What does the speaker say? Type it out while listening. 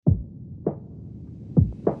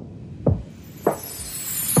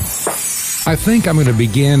I think I'm going to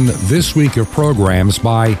begin this week of programs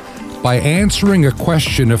by answering a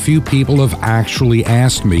question a few people have actually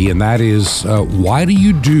asked me, and that is, why do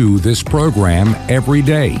you do this program every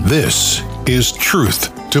day? This is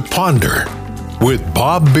Truth to Ponder with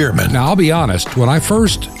Bob Bierman. Now, I'll be honest, when I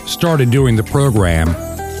first started doing the program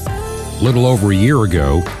a little over a year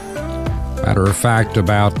ago, matter of fact,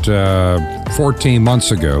 about 14 months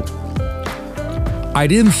ago, I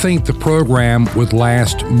didn't think the program would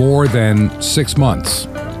last more than 6 months,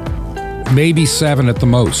 maybe 7 at the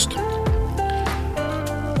most.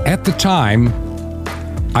 At the time,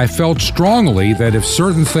 I felt strongly that if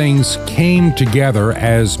certain things came together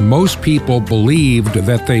as most people believed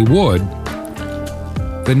that they would,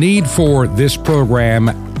 the need for this program,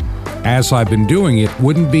 as I've been doing it,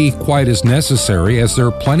 wouldn't be quite as necessary, as there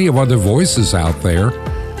are plenty of other voices out there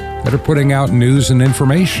that are putting out news and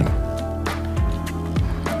information.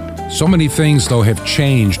 So many things, though, have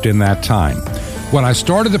changed in that time. When I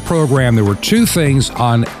started the program, there were 2 things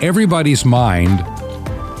on everybody's mind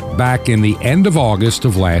back in the end of August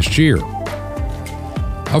of last year.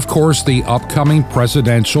 Of course, the upcoming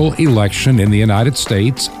presidential election in the United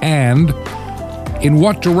States, and in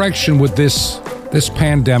what direction would this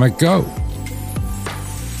pandemic go?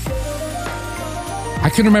 I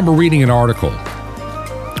can remember reading an article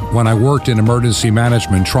when I worked in emergency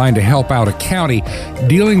management trying to help out a county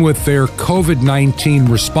dealing with their COVID-19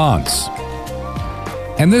 response.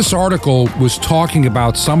 And this article was talking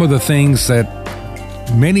about some of the things that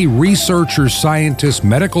many researchers, scientists,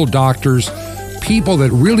 medical doctors, people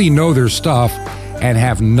that really know their stuff and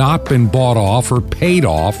have not been bought off or paid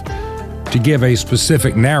off to give a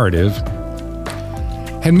specific narrative,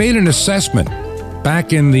 had made an assessment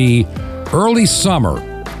back in the early summer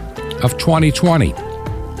of 2020,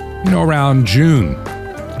 around June,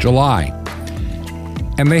 July.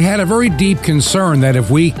 And they had a very deep concern that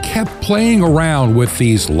if we kept playing around with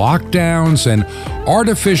these lockdowns and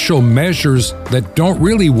artificial measures that don't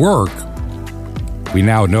really work, we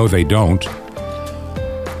now know they don't,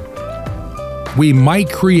 we might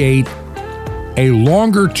create a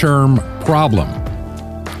longer-term problem.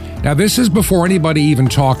 Now, this is before anybody even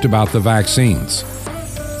talked about the vaccines.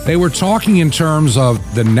 They were talking in terms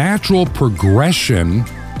of the natural progression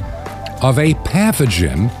of a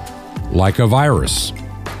pathogen like a virus.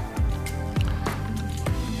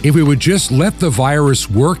 If we would just let the virus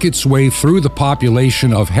work its way through the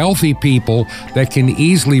population of healthy people that can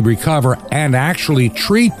easily recover and actually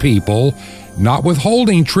treat people, not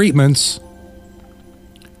withholding treatments.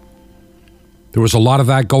 There was a lot of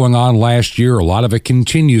that going on last year. A lot of it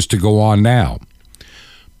continues to go on now.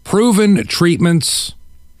 Proven treatments,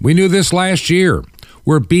 we knew this last year,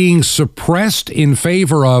 were being suppressed in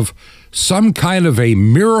favor of some kind of a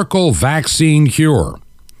miracle vaccine cure.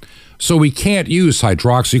 So we can't use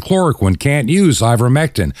hydroxychloroquine, can't use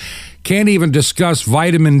ivermectin, can't even discuss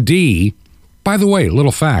vitamin D. By the way,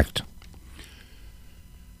 little fact.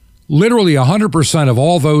 Literally 100% of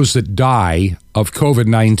all those that die of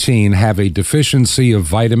COVID-19 have a deficiency of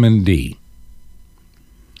vitamin D.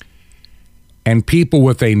 And people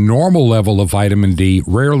with a normal level of vitamin D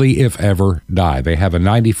rarely, if ever, die. They have a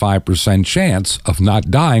 95% chance of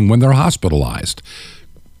not dying when they're hospitalized.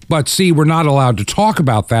 But see, we're not allowed to talk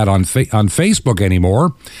about that on Facebook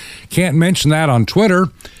anymore. Can't mention that on Twitter.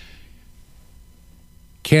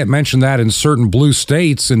 Can't mention that in certain blue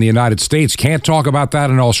states in the United States. Can't talk about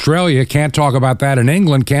that in Australia. Can't talk about that in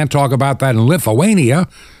England. Can't talk about that in Lithuania.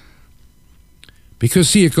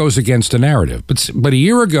 Because, see, it goes against a narrative. But a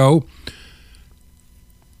year ago,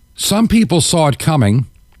 some people saw it coming.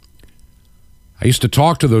 I used to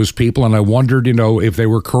talk to those people, and I wondered, if they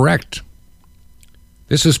were correct.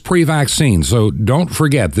 This is pre-vaccine, so don't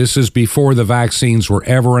forget, this is before the vaccines were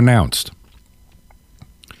ever announced.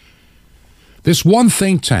 This one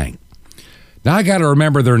think tank, now I got to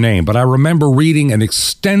remember their name, but I remember reading an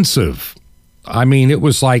extensive, it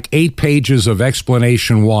was like 8 pages of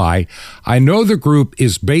explanation why. I know the group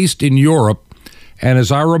is based in Europe, and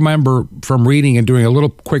as I remember from reading and doing a little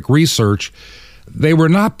quick research, they were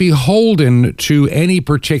not beholden to any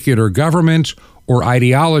particular government or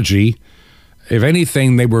ideology. If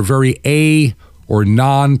anything, they were very or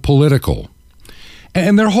non-political.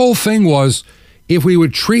 And their whole thing was, if we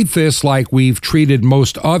would treat this like we've treated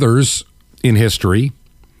most others in history,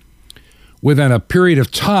 within a period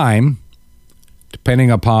of time,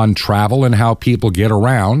 depending upon travel and how people get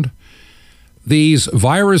around, these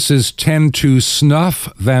viruses tend to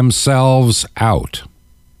snuff themselves out.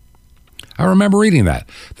 I remember reading that.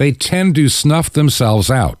 They tend to snuff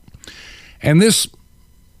themselves out. And this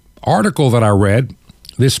article that I read,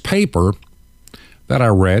 this paper that I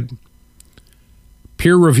read,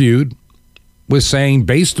 peer-reviewed, was saying,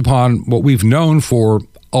 based upon what we've known for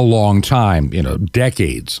a long time,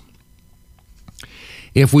 decades,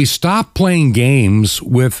 if we stop playing games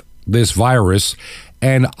with this virus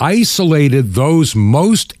and isolated those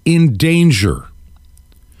most in danger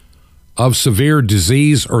of severe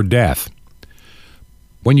disease or death,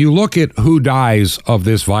 when you look at who dies of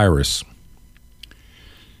this virus,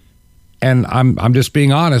 and I'm just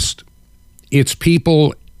being honest, it's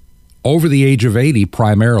people over the age of 80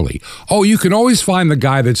 primarily. Oh, you can always find the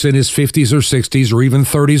guy that's in his 50s or 60s or even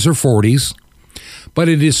 30s or 40s, but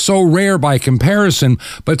it is so rare by comparison.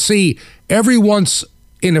 But see, every once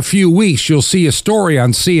in a few weeks, you'll see a story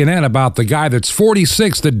on CNN about the guy that's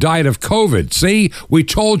 46 that died of COVID. See, we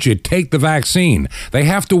told you, take the vaccine. They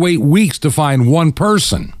have to wait weeks to find one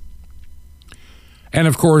person. And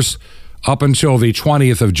of course, up until the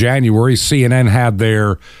 20th of January, CNN had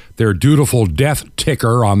their dutiful death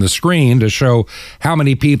ticker on the screen to show how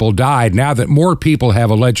many people died. Now that more people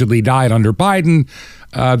have allegedly died under Biden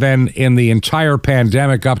than in the entire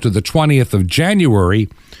pandemic up to the 20th of January,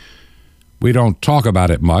 we don't talk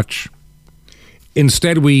about it much.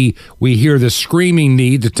 Instead, we hear the screaming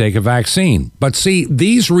need to take a vaccine. But see,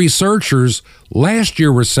 these researchers last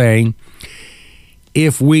year were saying,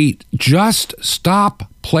 if we just stop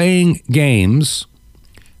playing games,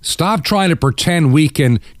 stop trying to pretend we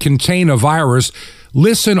can contain a virus.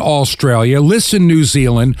 Listen, Australia, listen, New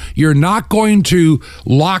Zealand, you're not going to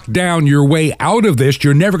lock down your way out of this.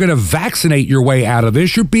 You're never going to vaccinate your way out of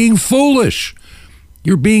this. You're being foolish.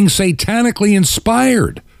 You're being satanically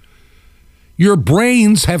inspired. Your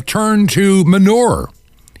brains have turned to manure.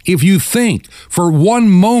 If you think for one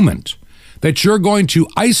moment that you're going to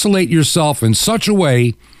isolate yourself in such a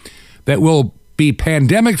way that will be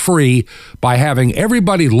pandemic free by having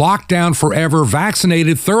everybody locked down forever,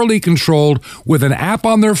 vaccinated, thoroughly controlled, with an app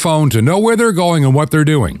on their phone to know where they're going and what they're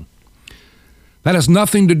doing. That has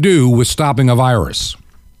nothing to do with stopping a virus.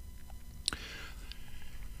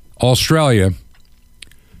 Australia,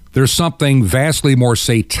 there's something vastly more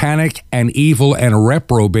satanic and evil and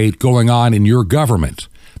reprobate going on in your government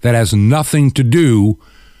that has nothing to do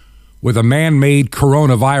with a man-made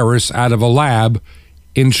coronavirus out of a lab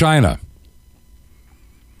in China.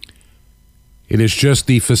 It is just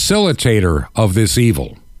the facilitator of this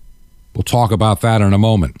evil. We'll talk about that in a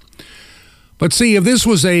moment. But see, if this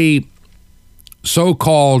was a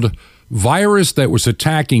so-called virus that was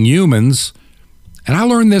attacking humans, and I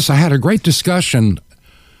learned this, I had a great discussion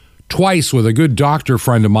twice with a good doctor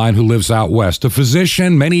friend of mine who lives out west, a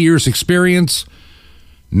physician, many years experience,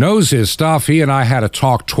 knows his stuff. He and I had a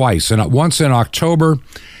talk twice, and once in October,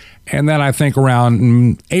 and then I think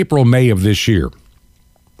around April, May of this year.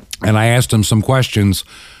 And I asked him some questions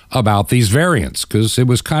about these variants because it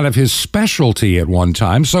was kind of his specialty at one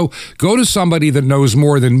time. So go to somebody that knows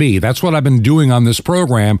more than me. That's what I've been doing on this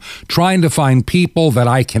program, trying to find people that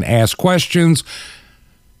I can ask questions,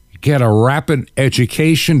 get a rapid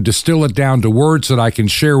education, distill it down to words that I can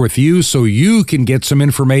share with you so you can get some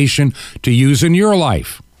information to use in your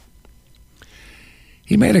life.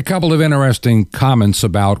 He made a couple of interesting comments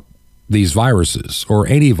about these viruses, or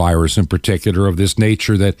any virus in particular of this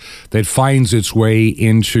nature that finds its way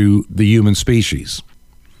into the human species.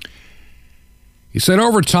 He said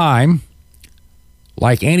over time,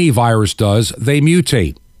 like any virus does, they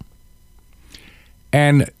mutate.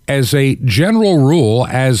 And as a general rule,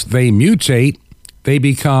 as they mutate, they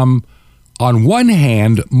become, on one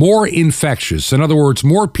hand, more infectious. In other words,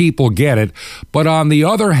 more people get it. But on the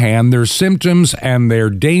other hand, their symptoms and their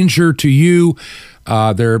danger to you,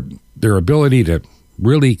 their ability to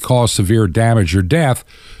really cause severe damage or death,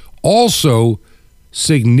 also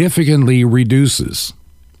significantly reduces.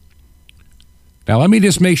 Now, let me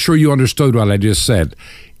just make sure you understood what I just said.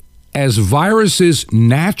 As viruses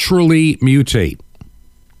naturally mutate,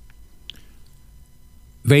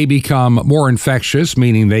 they become more infectious,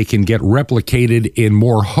 meaning they can get replicated in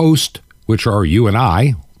more hosts, which are you and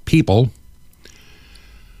I, people,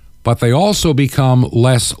 but they also become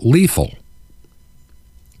less lethal,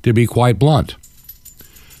 to be quite blunt.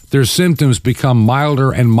 Their symptoms become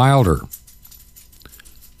milder and milder.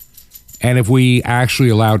 And if we actually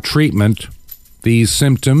allow treatment, these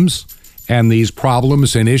symptoms and these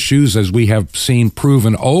problems and issues, as we have seen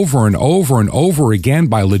proven over and over and over again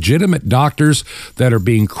by legitimate doctors that are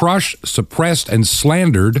being crushed, suppressed, and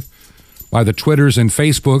slandered by the Twitters and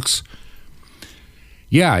Facebooks.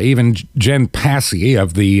 Yeah, even Jen Psaki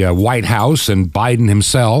of the White House and Biden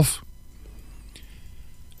himself,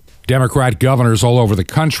 Democrat governors all over the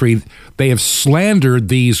country, they have slandered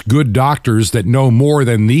these good doctors that know more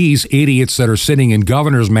than these idiots that are sitting in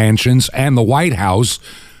governors' mansions and the White House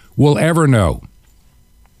will ever know.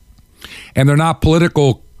 And they're not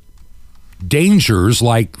political dangers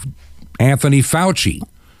like Anthony Fauci.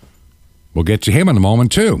 We'll get to him in a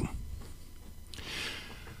moment, too.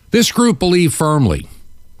 This group believed firmly,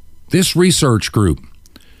 this research group,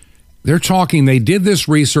 they're talking, they did this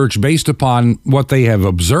research based upon what they have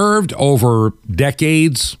observed over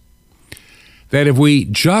decades, that if we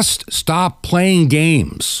just stop playing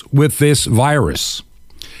games with this virus,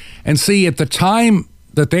 and see, at the time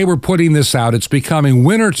that they were putting this out, it's becoming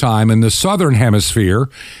wintertime in the southern hemisphere,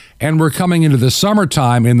 and we're coming into the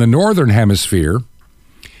summertime in the northern hemisphere,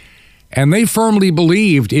 and they firmly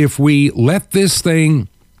believed if we let this thing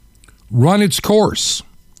run its course,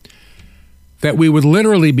 that we would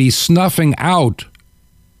literally be snuffing out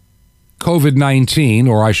COVID-19,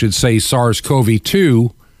 or I should say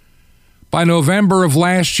SARS-CoV-2, by November of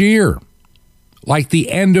last year, like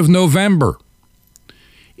the end of November.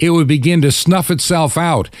 It would begin to snuff itself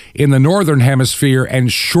out in the northern hemisphere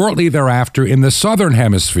and shortly thereafter in the southern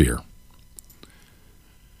hemisphere.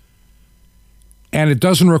 And it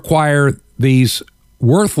doesn't require these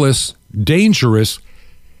worthless, dangerous,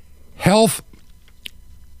 health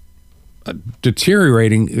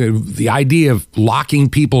deteriorating, the idea of locking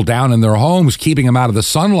people down in their homes, keeping them out of the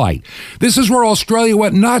sunlight. This is where Australia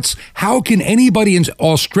went nuts. How can anybody in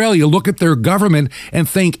Australia look at their government and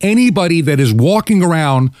think anybody that is walking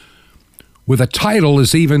around with a title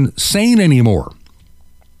is even sane anymore?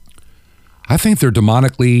 I think they're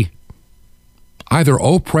demonically either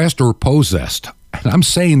oppressed or possessed. And I'm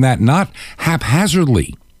saying that not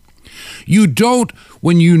haphazardly. You don't,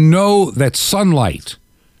 when you know that sunlight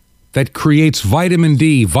that creates vitamin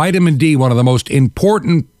D, one of the most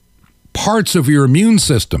important parts of your immune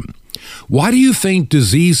system. Why do you think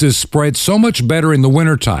diseases spread so much better in the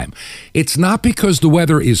wintertime? It's not because the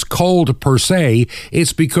weather is cold per se.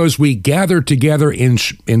 It's because we gather together in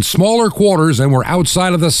smaller quarters and we're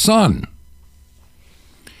outside of the sun.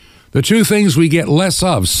 The two things we get less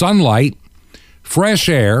of, sunlight, fresh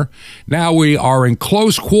air. Now we are in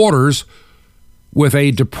close quarters with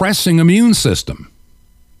a depressing immune system.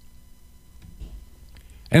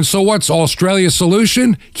 And so what's Australia's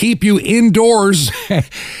solution? Keep you indoors.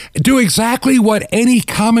 Do exactly what any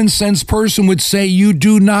common sense person would say you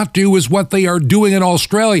do not do is what they are doing in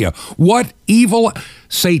Australia. What evil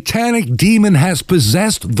satanic demon has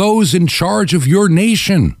possessed those in charge of your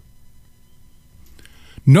nation?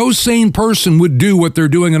 No sane person would do what they're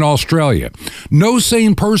doing in Australia. No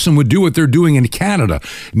sane person would do what they're doing in Canada.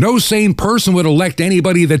 No sane person would elect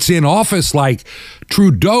anybody that's in office like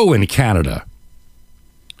Trudeau in Canada.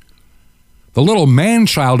 The little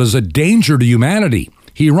man-child is a danger to humanity.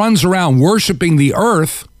 He runs around worshiping the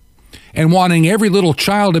earth and wanting every little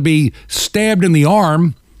child to be stabbed in the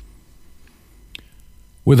arm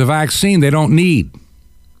with a vaccine they don't need.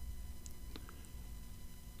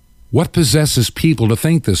 What possesses people to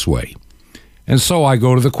think this way? And so I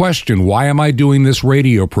go to the question, why am I doing this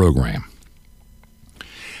radio program?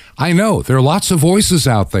 I know there are lots of voices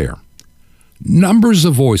out there. Numbers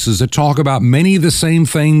of voices that talk about many of the same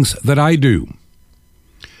things that I do.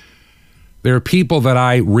 There are people that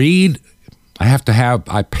I read.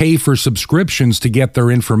 I pay for subscriptions to get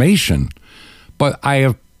their information. But I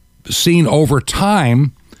have seen over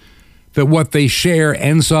time that what they share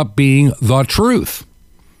ends up being the truth.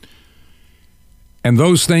 And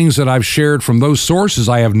those things that I've shared from those sources,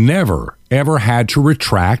 I have never, ever had to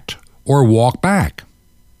retract or walk back.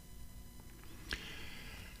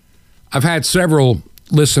 I've had several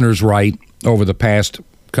listeners write over the past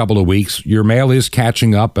couple of weeks. Your mail is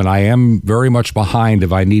catching up, and I am very much behind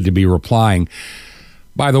if I need to be replying.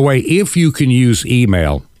 By the way, if you can use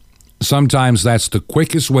email, sometimes that's the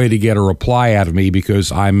quickest way to get a reply out of me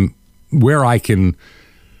because I'm where I can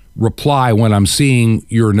reply when I'm seeing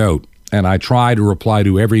your note. And I try to reply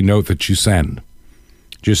to every note that you send,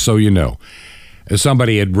 just so you know.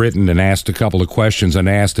 Somebody had written and asked a couple of questions and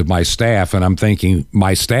asked of my staff, and I'm thinking,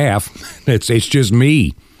 my staff? It's just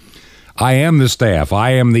me. I am the staff. I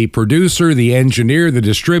am the producer, the engineer, the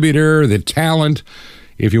distributor, the talent,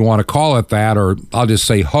 if you want to call it that, or I'll just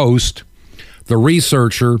say host, the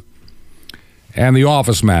researcher, and the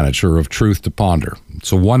office manager of Truth to Ponder.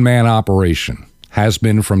 It's a one-man operation, has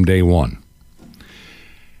been from day one.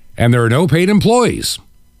 And there are no paid employees.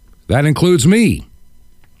 That includes me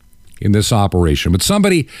in this operation. But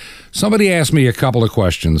somebody asked me a couple of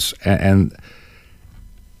questions, and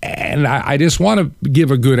I just want to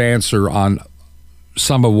give a good answer on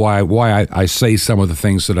some of why I say some of the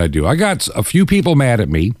things that I do. I got a few people mad at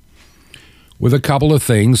me with a couple of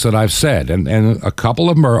things that I've said, and a couple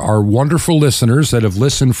of them are wonderful listeners that have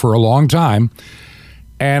listened for a long time,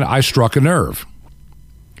 and I struck a nerve.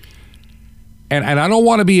 And I don't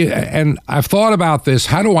want to be, and I've thought about this.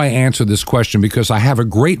 How do I answer this question? Because I have a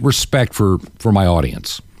great respect for my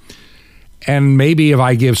audience. And maybe if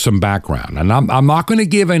I give some background, and I'm not going to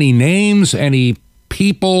give any names, any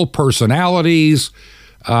people, personalities,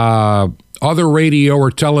 other radio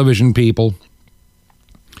or television people.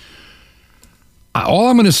 All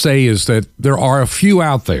I'm going to say is that there are a few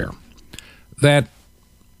out there that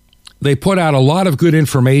they put out a lot of good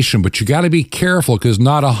information, but you got to be careful because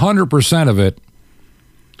not 100% of it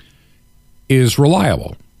is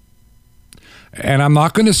reliable. And I'm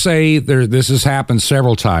not going to say this has happened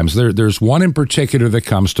several times. There's one in particular that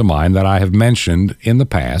comes to mind that I have mentioned in the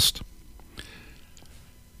past.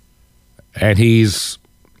 And he's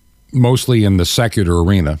mostly in the secular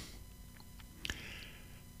arena.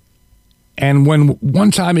 And when one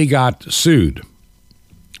time he got sued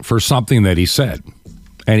for something that he said,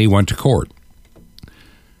 and he went to court.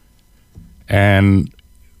 And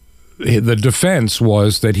the defense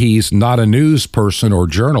was that he's not a news person or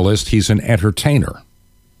journalist, he's an entertainer.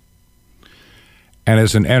 And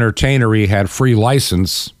as an entertainer, he had free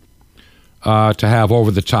license to have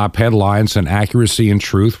over-the-top headlines, and accuracy and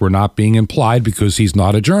truth were not being implied because he's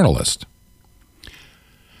not a journalist.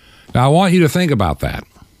 Now, I want you to think about that.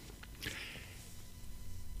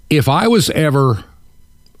 If I was ever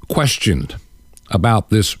questioned about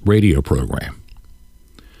this radio program,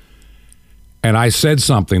 and I said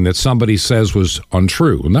something that somebody says was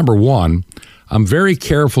untrue, number one, I'm very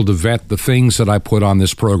careful to vet the things that I put on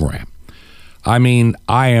this program. I mean,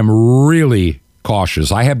 I am really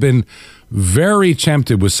cautious. I have been very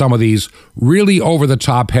tempted with some of these really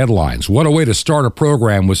over-the-top headlines. What a way to start a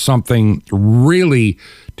program with something really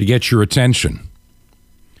to get your attention.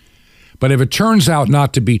 But if it turns out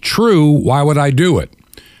not to be true, why would I do it?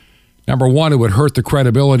 Number one, it would hurt the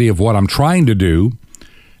credibility of what I'm trying to do.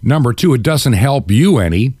 Number two, it doesn't help you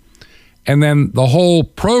any. And then the whole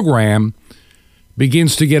program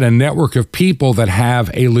begins to get a network of people that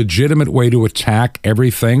have a legitimate way to attack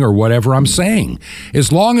everything or whatever I'm saying.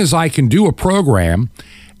 As long as I can do a program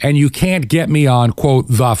and you can't get me on, quote,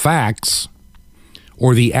 the facts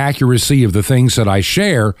or the accuracy of the things that I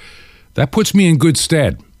share, that puts me in good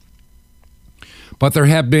stead. But there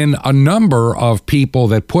have been a number of people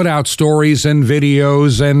that put out stories and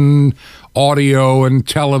videos and audio and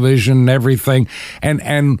television and everything.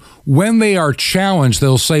 And when they are challenged,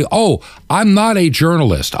 they'll say, oh, I'm not a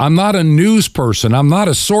journalist. I'm not a news person. I'm not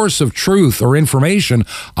a source of truth or information.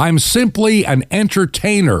 I'm simply an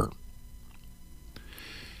entertainer.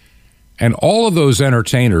 And all of those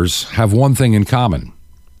entertainers have one thing in common: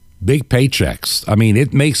 big paychecks. I mean,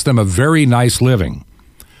 it makes them a very nice living.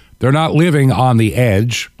 They're not living on the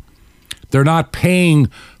edge. They're not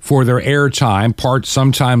paying for their airtime, part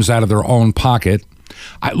sometimes out of their own pocket.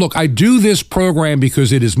 I do this program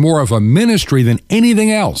because it is more of a ministry than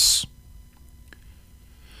anything else.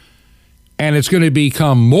 And it's going to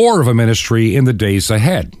become more of a ministry in the days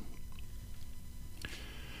ahead.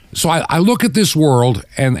 So I look at this world,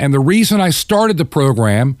 and the reason I started the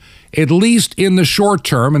program, at least in the short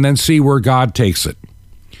term, and then see where God takes it,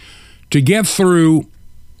 to get through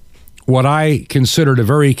what I considered a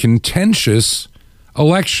very contentious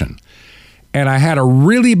election. And I had a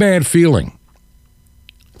really bad feeling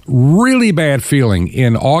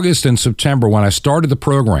in August and September when I started the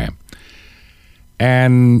program.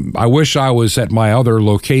 And I wish I was at my other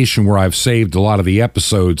location where I've saved a lot of the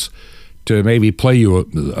episodes to maybe play you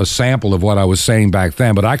a sample of what I was saying back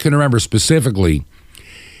then. But I can remember specifically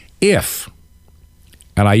if,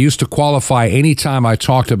 and I used to qualify any time I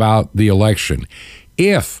talked about the election,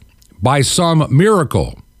 if by some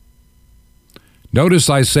miracle, notice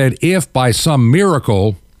I said if by some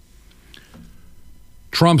miracle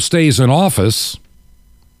Trump stays in office,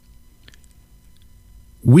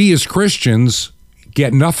 we as Christians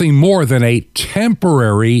get nothing more than a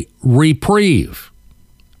temporary reprieve.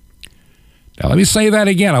 Now, let me say that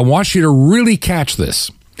again. I want you to really catch this.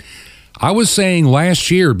 I was saying last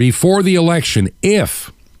year before the election,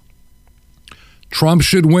 if Trump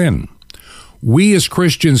should win, we as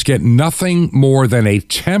Christians get nothing more than a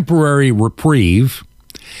temporary reprieve.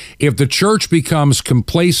 If the church becomes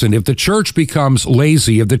complacent, if the church becomes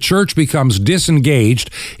lazy, if the church becomes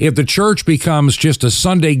disengaged, if the church becomes just a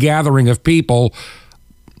Sunday gathering of people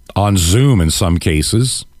on Zoom in some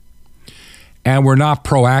cases, and we're not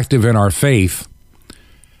proactive in our faith,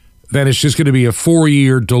 then it's just going to be a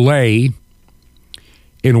 4-year delay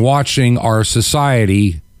in watching our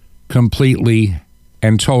society completely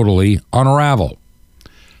and totally unravel.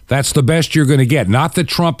 That's the best you're going to get. Not that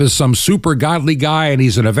Trump is some super godly guy and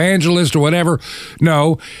he's an evangelist or whatever.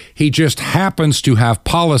 No, he just happens to have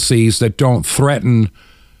policies that don't threaten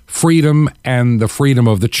freedom and the freedom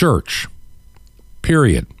of the church.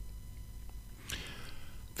 Period.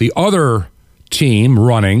 The other team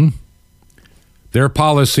running, their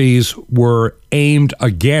policies were aimed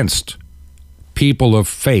against people of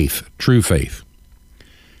faith, true faith,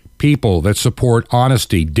 people that support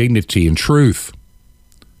honesty, dignity, and truth,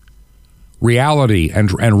 reality,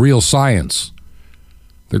 and real science.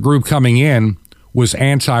 The group coming in was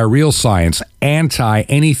anti-real science,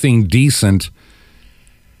 anti-anything decent,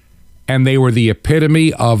 and they were the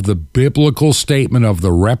epitome of the biblical statement of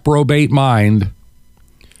the reprobate mind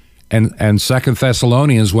and 2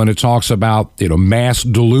 Thessalonians when it talks about, mass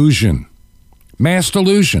delusion. Mass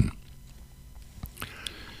delusion.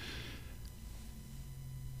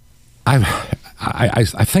 I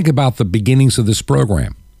think about the beginnings of this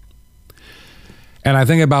program. And I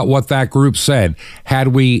think about what that group said. Had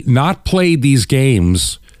we not played these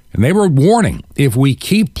games, and they were warning, if we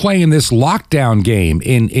keep playing this lockdown game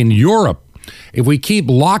in Europe, if we keep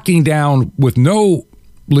locking down with no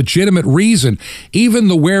legitimate reason, even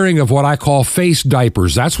the wearing of what I call face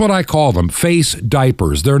diapers, that's what I call them, face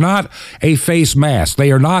diapers. They're not a face mask.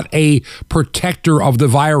 They are not a protector of the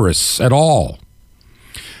virus at all.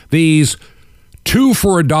 These 2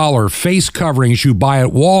 for $1 face coverings you buy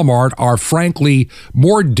at Walmart are frankly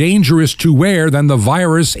more dangerous to wear than the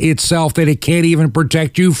virus itself that it can't even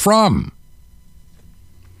protect you from.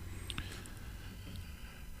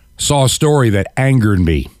 Saw a story that angered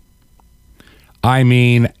me. I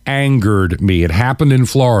mean, angered me. It happened in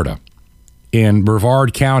Florida, in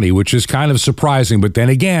Brevard County, which is kind of surprising. But then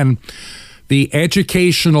again, the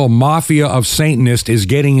educational mafia of Satanists is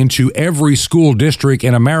getting into every school district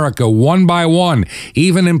in America one by one,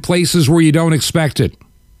 even in places where you don't expect it.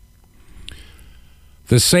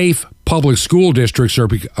 The safe public school districts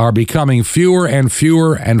are becoming fewer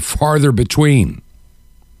and farther between.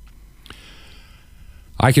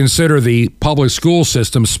 I consider the public school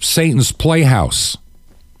system Satan's playhouse,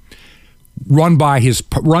 run by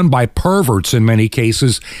perverts in many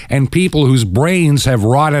cases, and people whose brains have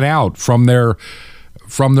rotted out from their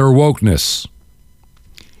wokeness.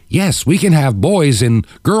 Yes, we can have boys in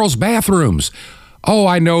girls' bathrooms. Oh,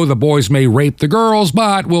 I know the boys may rape the girls,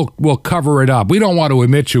 but we'll cover it up. We don't want to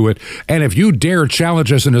admit to it. And if you dare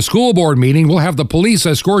challenge us in a school board meeting, we'll have the police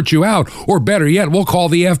escort you out. Or better yet, we'll call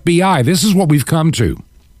the FBI. This is what we've come to.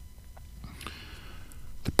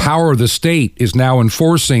 The power of the state is now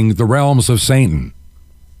enforcing the realms of Satan.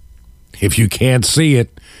 If you can't see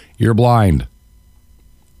it, you're blind.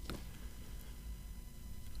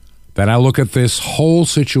 Then I look at this whole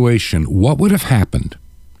situation. What would have happened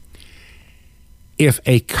if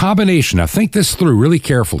a combination, now think this through really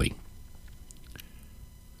carefully.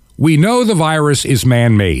 We know the virus is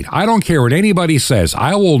man-made. I don't care what anybody says.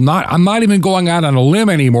 I'm not even going out on a limb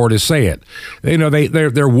anymore to say it.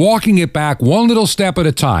 They're walking it back one little step at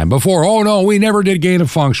a time. Before, oh no, we never did gain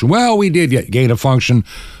of function. Well, we did gain of function,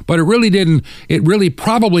 but it really didn't. It really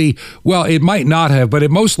probably, well, it might not have, but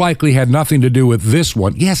it most likely had nothing to do with this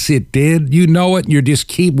one. Yes, it did. You know it. You just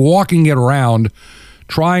keep walking it around,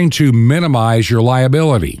 trying to minimize your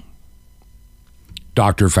liability.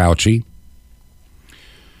 Dr. Fauci.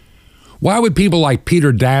 Why would people like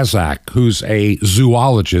Peter Daszak, who's a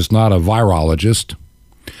zoologist, not a virologist,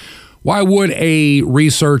 why would a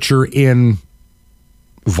researcher in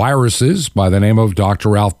viruses by the name of Dr.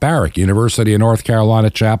 Ralph Baric, University of North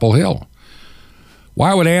Carolina, Chapel Hill,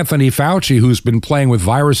 why would Anthony Fauci, who's been playing with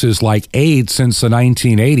viruses like AIDS since the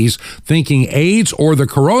 1980s, thinking AIDS or the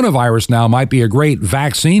coronavirus now might be a great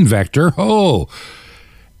vaccine vector,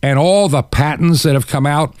 and all the patents that have come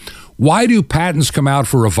out? Why do patents come out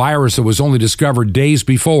for a virus that was only discovered days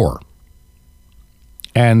before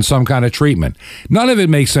and some kind of treatment? None of it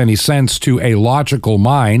makes any sense to a logical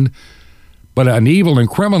mind, but an evil and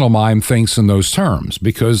criminal mind thinks in those terms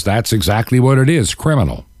because that's exactly what it is,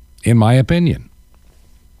 criminal, in my opinion.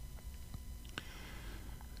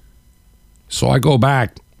 So I go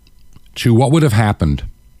back to what would have happened.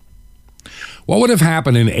 What would have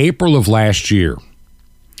happened in April of last year?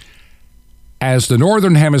 As the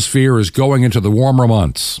Northern Hemisphere is going into the warmer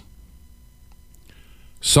months,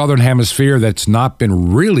 Southern Hemisphere that's not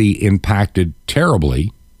been really impacted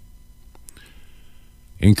terribly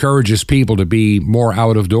encourages people to be more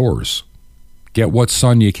out of doors. Get what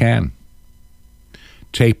sun you can.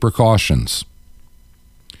 Take precautions.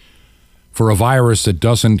 For a virus that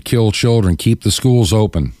doesn't kill children, keep the schools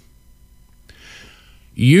open.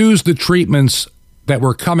 Use the treatments that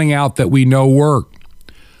were coming out that we know work.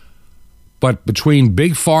 But between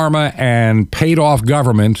big pharma and paid-off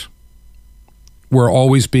government, we're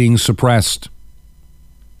always being suppressed.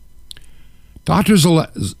 Dr.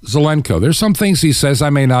 Zelenko, there's some things he says I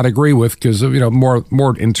may not agree with because of,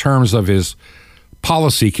 more in terms of his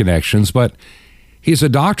policy connections, but he's a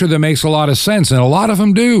doctor that makes a lot of sense, and a lot of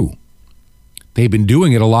them do. They've been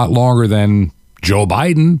doing it a lot longer than Joe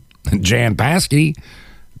Biden and Jan Paskey,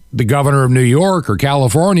 the governor of New York or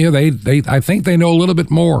California. I think they know a little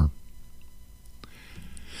bit more.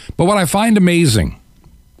 But what I find amazing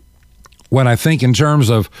when I think in terms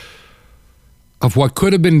of what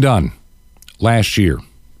could have been done last year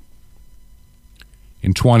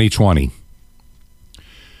in 2020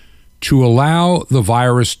 to allow the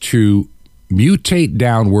virus to mutate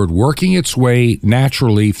downward, working its way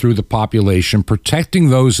naturally through the population, protecting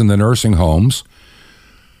those in the nursing homes.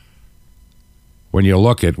 When you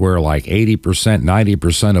look at where like 80%,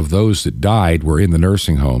 90% of those that died were in the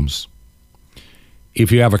nursing homes.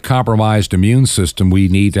 If you have a compromised immune system, we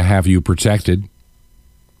need to have you protected,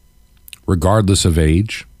 regardless of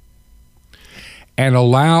age, and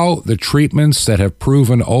allow the treatments that have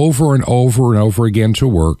proven over and over and over again to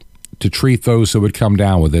work to treat those who would come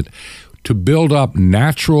down with it, to build up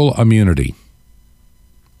natural immunity.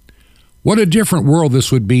 What a different world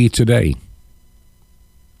this would be today.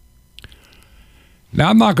 Now,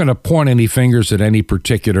 I'm not going to point any fingers at any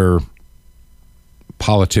particular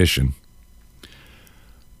politician,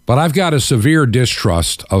 but I've got a severe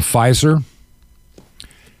distrust of Pfizer,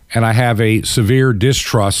 and I have a severe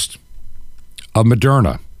distrust of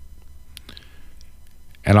Moderna.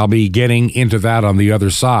 And I'll be getting into that on the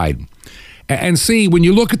other side. And see, when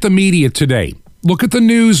you look at the media today, look at the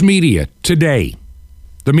news media today,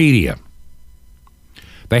 the media,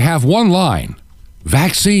 they have one line: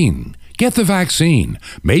 vaccine. Get the vaccine.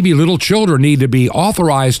 Maybe little children need to be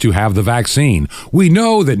authorized to have the vaccine. We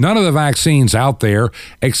know that none of the vaccines out there,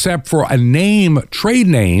 except for a name, trade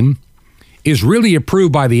name, is really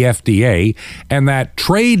approved by the FDA, and that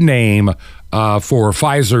trade name for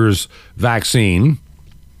Pfizer's vaccine,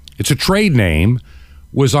 it's a trade name,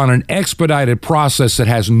 was on an expedited process that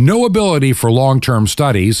has no ability for long-term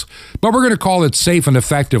studies, but we're going to call it safe and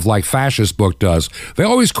effective like Fascist Book does. They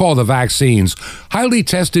always call the vaccines highly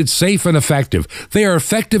tested, safe, and effective. They are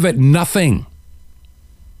effective at nothing.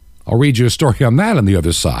 I'll read you a story on that on the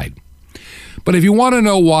other side. But if you want to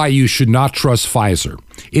know why you should not trust Pfizer,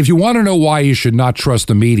 if you want to know why you should not trust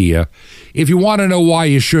the media, if you want to know why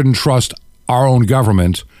you shouldn't trust our own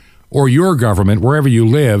government or your government, wherever you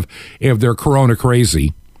live, if they're corona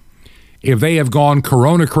crazy, if they have gone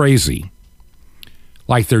corona crazy,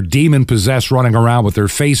 like they're demon-possessed running around with their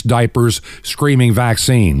face diapers screaming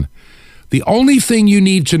vaccine, the only thing you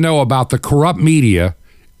need to know about the corrupt media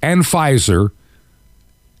and Pfizer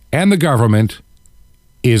and the government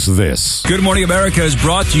is this. Good Morning America is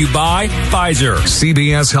brought to you by Pfizer.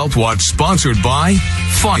 CBS Health Watch sponsored by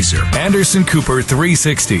Pfizer. Anderson Cooper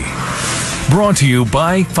 360. Brought to you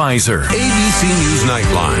by Pfizer. ABC News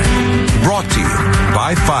Nightline. Brought to you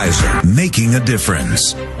by Pfizer. Making a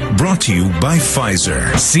difference. Brought to you by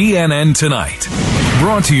Pfizer. CNN Tonight.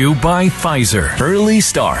 Brought to you by Pfizer. Early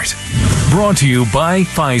Start. Brought to you by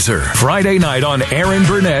Pfizer. Friday night on Aaron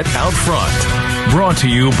Burnett Out Front. Brought to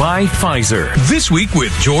you by Pfizer. This Week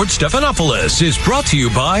with George Stephanopoulos is brought to you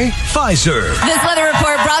by Pfizer. This weather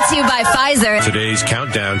report brought to you by Pfizer. Today's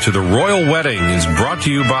countdown to the royal wedding is brought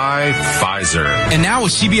to you by Pfizer. And now a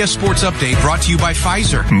CBS Sports Update brought to you by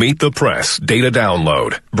Pfizer. Meet the Press Data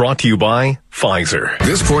Download brought to you by Pfizer.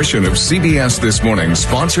 This portion of CBS This Morning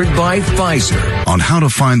sponsored by Pfizer. On how to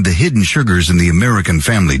find the hidden sugars in the American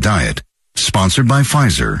family diet. Sponsored by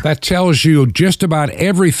Pfizer. That tells you just about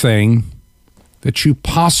everything that you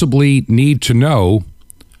possibly need to know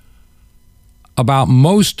about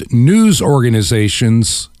most news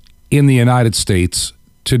organizations in the United States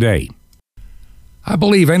today. I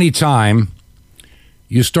believe any time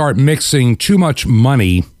you start mixing too much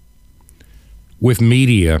money with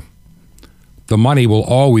media, the money will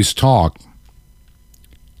always talk.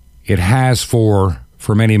 It has for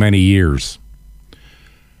many, many years.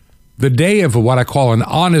 The day of what I call an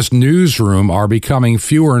honest newsroom are becoming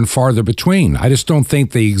fewer and farther between. I just don't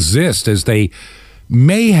think they exist as they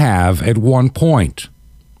may have at one point,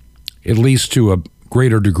 at least to a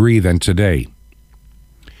greater degree than today.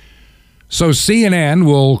 So CNN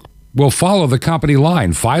will follow the company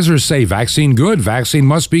line. Pfizer say vaccine good, vaccine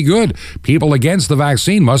must be good. People against the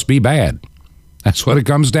vaccine must be bad. That's what it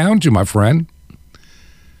comes down to, my friend.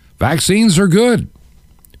 Vaccines are good.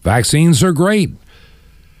 Vaccines are great.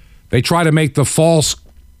 They try to make the false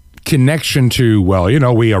connection to,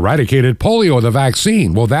 we eradicated polio with a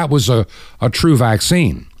vaccine. Well, that was a true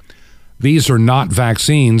vaccine. These are not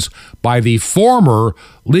vaccines by the former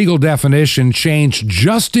legal definition changed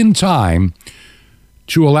just in time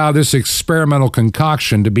to allow this experimental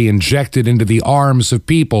concoction to be injected into the arms of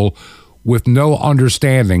people with no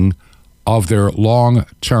understanding of their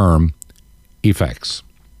long-term effects.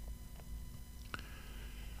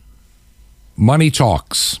 Money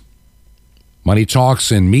talks. Money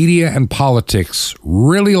talks in media and politics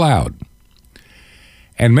really loud.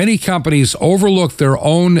 And many companies overlook their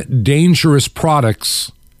own dangerous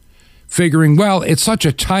products, figuring, well, it's such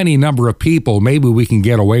a tiny number of people, maybe we can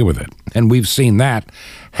get away with it. And we've seen that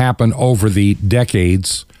happen over the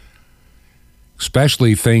decades,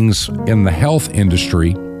 especially things in the health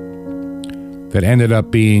industry that ended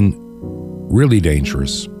up being really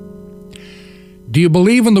dangerous. Do you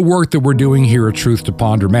believe in the work that we're doing here at Truth to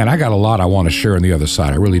Ponder? Man, I got a lot I want to share on the other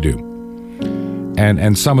side. I really do.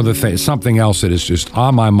 And some of the something else that is just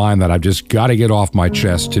on my mind that I've just got to get off my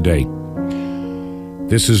chest today.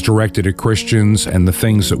 This is directed at Christians and the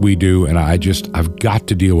things that we do, and I've got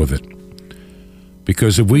to deal with it.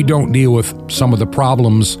 Because if we don't deal with some of the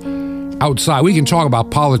problems outside, we can talk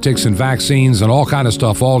about politics and vaccines and all kind of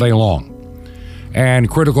stuff all day long. And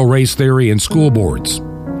critical race theory and school boards.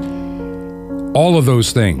 All of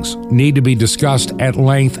those things need to be discussed at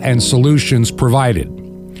length and solutions provided.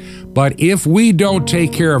 But if we don't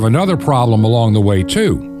take care of another problem along the way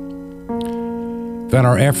too, then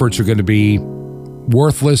our efforts are going to be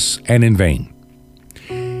worthless and in vain.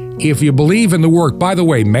 If you believe in the work, by the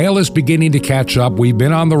way, mail is beginning to catch up. We've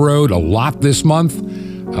been on the road a lot this month.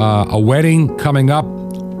 A wedding coming up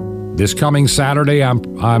this coming Saturday.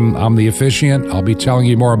 I'm the officiant. I'll be telling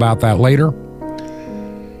you more about that later.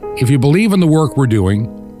 If you believe in the work we're doing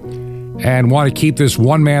and want to keep this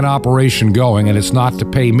one-man operation going, and it's not to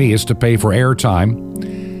pay me, it's to pay for airtime,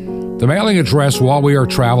 the mailing address while we are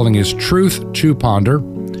traveling is Truth to Ponder.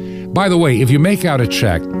 By the way, if you make out a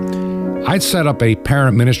check, I'd set up a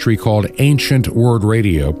parent ministry called Ancient Word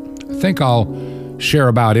Radio. I think I'll share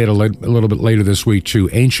about it a little bit later this week too,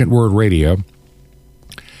 Ancient Word Radio.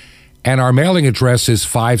 And our mailing address is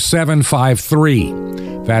 5753.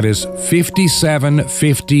 That is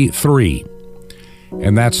 5753.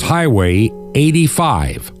 And that's Highway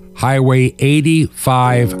 85. Highway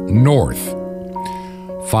 85 North.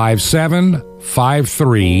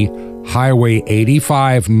 5753, Highway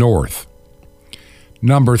 85 North.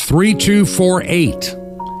 Number 3248.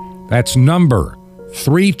 That's number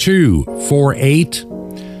 3248.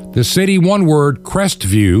 The city, one word,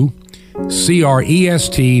 Crestview.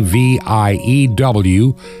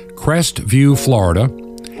 Crestview, Crestview, Florida,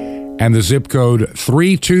 and the zip code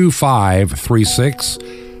 32536.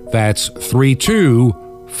 That's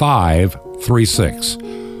 32536.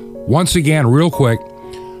 Once again, real quick,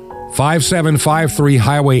 5753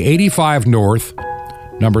 Highway 85 North,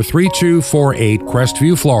 number 3248,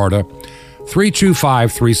 Crestview, Florida,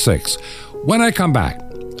 32536. When I come back,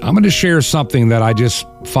 I'm going to share something that I just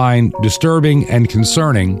find disturbing and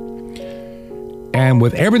concerning. And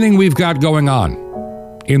with everything we've got going on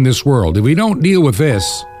in this world, if we don't deal with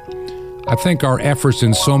this, I think our efforts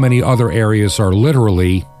in so many other areas are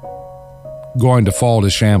literally going to fall to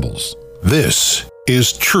shambles. This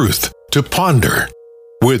is Truth to Ponder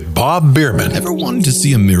with Bob Bierman. Ever wanted to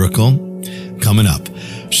see a miracle? Coming up.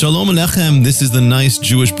 Shalom Aleichem. This is the nice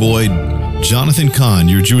Jewish boy, Jonathan Kahn,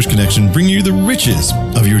 your Jewish connection, bringing you the riches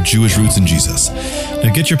of your Jewish roots in Jesus.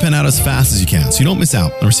 Now get your pen out as fast as you can so you don't miss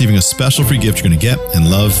out on receiving a special free gift you're going to get and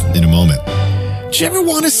love in a moment. Do you ever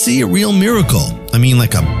want to see a real miracle? I mean,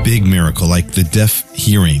 like a big miracle, like the deaf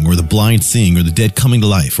hearing or the blind seeing or the dead coming to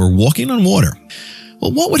life or walking on water.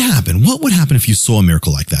 Well, what would happen? What would happen if you saw a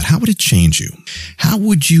miracle like that? How would it change you? How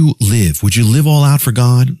would you live? Would you live all out for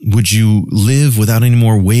God? Would you live without any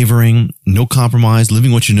more wavering, no compromise,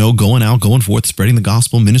 living what you know, going out, going forth, spreading the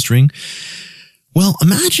gospel, ministering? Well,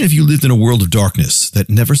 imagine if you lived in a world of darkness that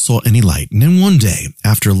never saw any light. And then one day,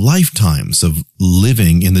 after lifetimes of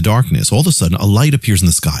living in the darkness, all of a sudden a light appears in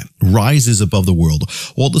the sky, rises above the world.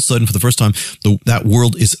 All of a sudden, for the first time, that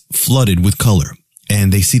world is flooded with color.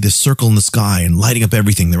 And they see this circle in the sky and lighting up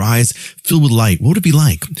everything, their eyes filled with light. What would it be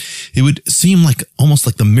like? It would seem like almost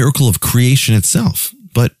like the miracle of creation itself.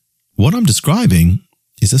 But what I'm describing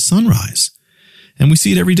is a sunrise. And we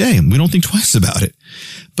see it every day, and we don't think twice about it.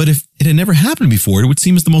 But if it had never happened before, it would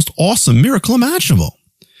seem as the most awesome miracle imaginable.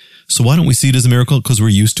 So why don't we see it as a miracle? Because we're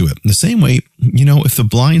used to it. In the same way, if the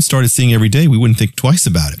blind started seeing every day, we wouldn't think twice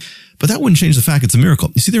about it. But that wouldn't change the fact it's a miracle.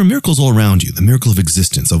 You see, there are miracles all around you. The miracle of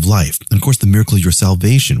existence, of life. And of course, the miracle of your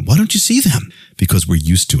salvation. Why don't you see them? Because we're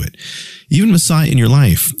used to it. Even Messiah in your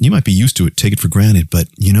life, you might be used to it, take it for granted. But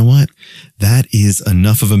you know what? That is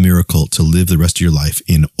enough of a miracle to live the rest of your life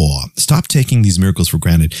in awe. Stop taking these miracles for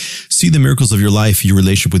granted. See the miracles of your life, your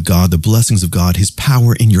relationship with God, the blessings of God, His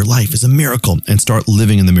power in your life is a miracle, and start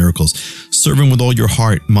living in the miracles. Serve Him with all your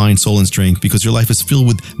heart, mind, soul, and strength, because your life is filled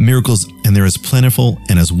with miracles, and they're as plentiful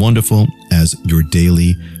and as wonderful as your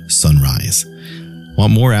daily sunrise.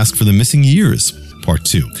 Want more? Ask for the missing years, part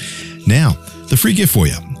 2. Now, the free gift for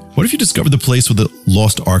you. What if you discovered the place where the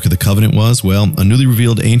lost Ark of the Covenant was? Well, a newly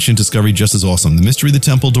revealed ancient discovery just as awesome. The Mystery of the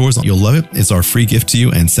Temple Doors, you'll love it. It's our free gift to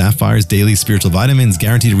you, and Sapphire's daily spiritual vitamins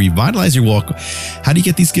guaranteed to revitalize your walk. How do you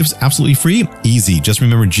get these gifts absolutely free? Easy. Just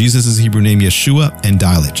remember Jesus' Hebrew name, Yeshua, and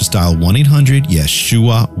dial it. Just dial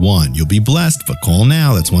 1-800-YESHUA-1. You'll be blessed, but call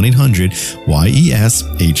now. That's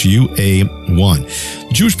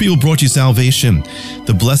 1-800-YESHUA-1. Jewish people brought you salvation.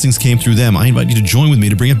 The blessings came through them. I invite you to join with me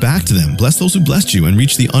to bring it back to them. Bless those who blessed you and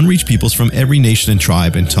reach the unreached peoples from every nation and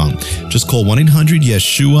tribe and tongue. Just call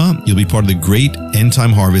 1-800-YESHUA. You'll be part of the great end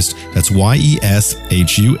time harvest. That's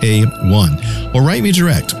YESHUA-1. Or write me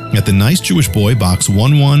direct at the Nice Jewish Boy, Box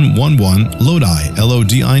 1111, Lodi,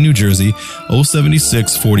 Lodi, New Jersey,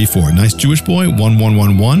 07644. Nice Jewish Boy,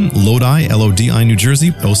 1111, Lodi, Lodi, New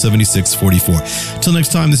Jersey, 07644. Till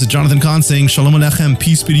next time, this is Jonathan Kahn saying Shalom Aleichem,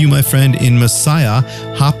 peace be to you, my friend, in Messiah,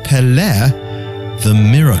 HaPeleh, the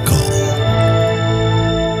miracle.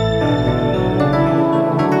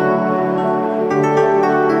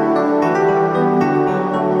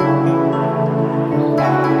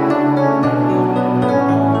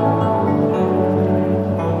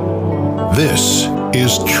 This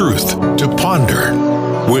is Truth to Ponder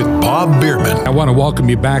with Bob Bierman. I want to welcome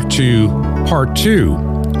you back to part 2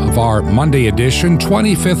 of our Monday edition,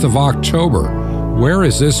 25th of October. Where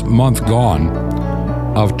is this month gone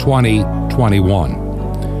of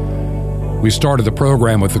 2021? We started the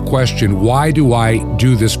program with the question, why do I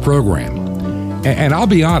do this program? And I'll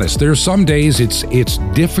be honest, there's some days it's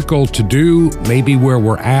difficult to do, maybe where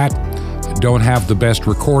we're at, don't have the best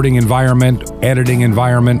recording environment, editing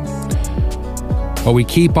environment, but we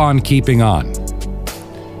keep on keeping on.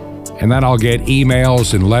 And then I'll get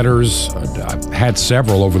emails and letters. I've had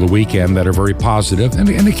several over the weekend that are very positive.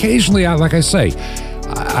 And occasionally, like I say,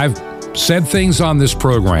 I've said things on this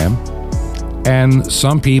program, and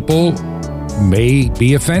some people may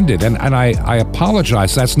be offended. And I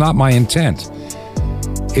apologize. That's not my intent.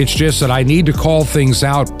 It's just that I need to call things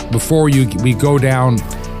out before we go down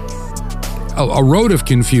a road of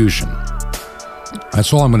confusion.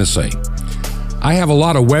 That's all I'm going to say. I have a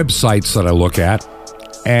lot of websites that I look at,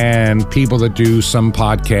 and people that do some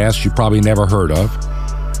podcasts you probably never heard of.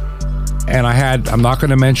 And I'm not going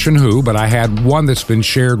to mention who, but I had one that's been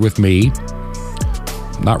shared with me,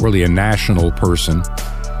 not really a national person,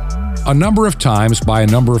 a number of times by a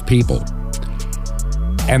number of people.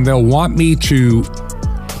 And they'll want me to,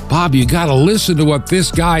 Bob, you got to listen to what this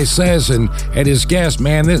guy says and his guest,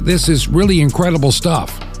 man, this is really incredible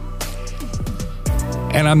stuff.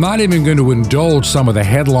 And I'm not even going to indulge some of the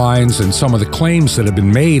headlines and some of the claims that have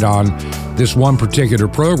been made on this one particular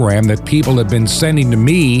program that people have been sending to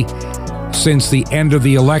me since the end of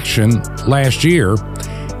the election last year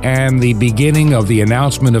and the beginning of the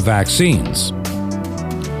announcement of vaccines.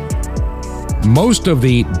 Most of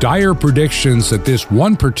the dire predictions that this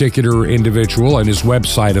one particular individual and his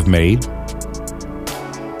website have made,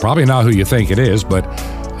 probably not who you think it is, but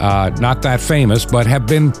not that famous, but have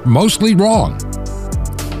been mostly wrong.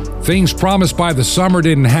 Things promised by the summer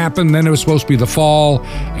didn't happen, then it was supposed to be the fall,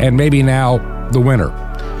 and maybe now the winter.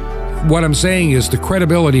 What I'm saying is the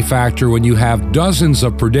credibility factor when you have dozens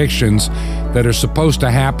of predictions that are supposed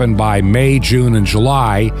to happen by May, June, and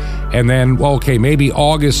July, and then, well, okay, maybe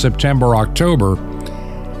August, September, October,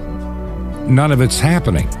 none of it's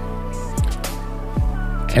happening.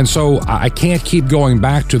 And so I can't keep going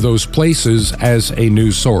back to those places as a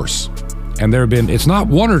news source. And there have been, it's not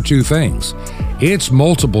one or two things. It's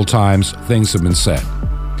multiple times things have been said.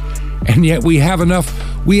 And yet we have enough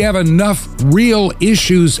real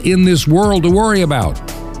issues in this world to worry about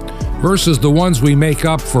versus the ones we make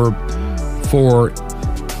up for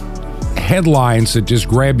headlines that just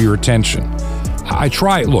grab your attention. I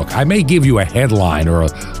may give you a headline or a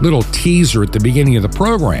little teaser at the beginning of the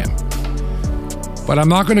program, but I'm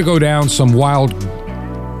not going to go down some wild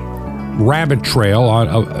rabbit trail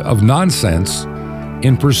of nonsense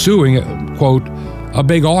in pursuing, quote, a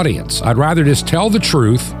big audience. I'd rather just tell the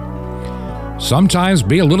truth, sometimes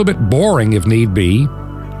be a little bit boring if need be,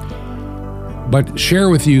 but share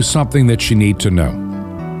with you something that you need to know.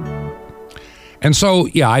 And so,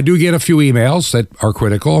 yeah, I do get a few emails that are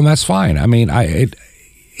critical, and that's fine. I mean,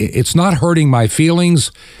 it's not hurting my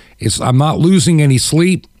feelings. I'm not losing any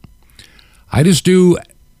sleep. I just do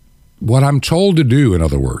what I'm told to do, in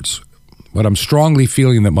other words, what I'm strongly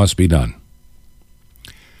feeling that must be done.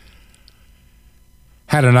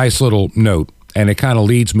 Had a nice little note, and it kind of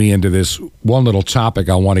leads me into this one little topic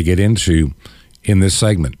I want to get into in this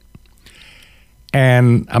segment.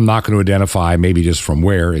 And I'm not going to identify maybe just from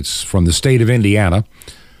where. It's from the state of Indiana.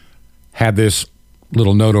 Had this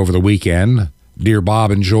little note over the weekend. Dear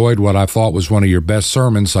Bob, enjoyed what I thought was one of your best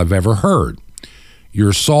sermons I've ever heard.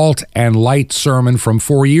 Your Salt and Light sermon from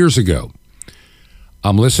 4 years ago.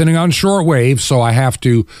 I'm listening on shortwave, so I have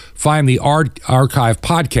to find the archive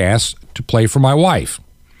podcast to play for my wife.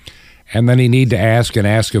 And then he need to ask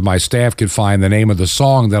if my staff could find the name of the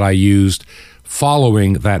song that I used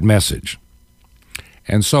following that message.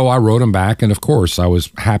 And so I wrote him back, and of course I was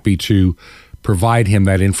happy to provide him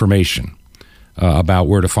that information about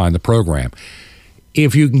where to find the program.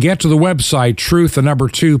 If you can get to the website,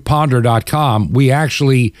 truth2ponder.com, we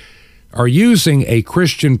actually are using a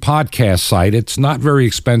Christian podcast site. It's not very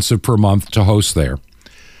expensive per month to host there.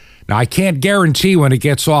 Now, I can't guarantee when it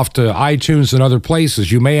gets off to iTunes and other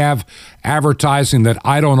places. You may have advertising that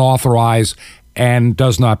I don't authorize and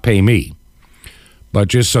does not pay me. But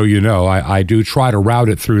just so you know, I do try to route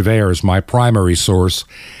it through there as my primary source.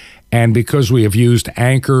 And because we have used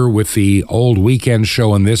Anchor with the old weekend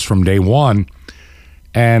show and this from day one,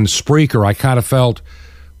 and Spreaker, I kind of felt,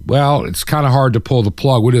 well, it's kind of hard to pull the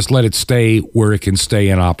plug. We'll just let it stay where it can stay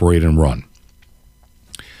and operate and run.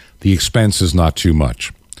 The expense is not too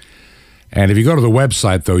much. And if you go to the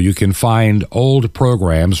website, though, you can find old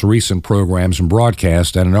programs, recent programs and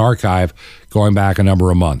broadcasts, and an archive going back a number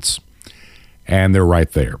of months. And they're right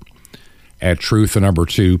there at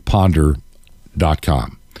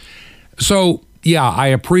truth2ponder.com. So, yeah, I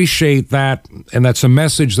appreciate that, and that's a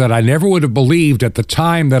message that I never would have believed at the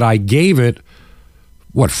time that I gave it,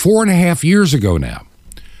 4.5 years ago now,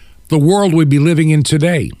 the world we'd be living in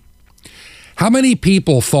today. How many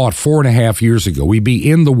people thought 4.5 years ago we'd be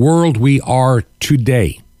in the world we are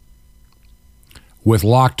today with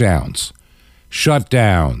lockdowns,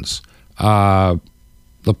 shutdowns,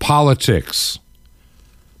 the politics,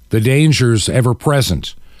 the dangers ever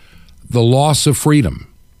present, the loss of freedom?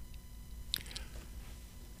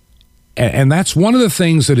 And that's one of the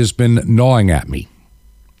things that has been gnawing at me.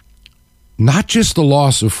 Not just the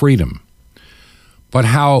loss of freedom, but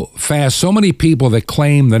how fast so many people that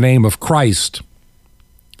claim the name of Christ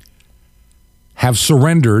have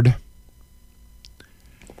surrendered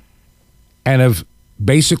and have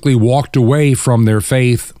basically walked away from their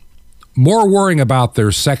faith, more worrying about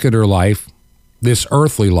their secular life, this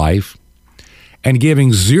earthly life, and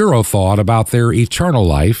giving zero thought about their eternal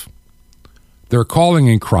life, their calling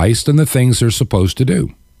in Christ, and the things they're supposed to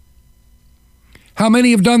do. How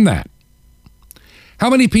many have done that? How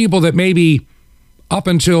many people that maybe up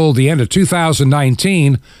until the end of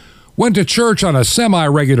 2019 went to church on a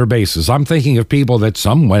semi-regular basis? I'm thinking of people that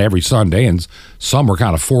some went every Sunday and some were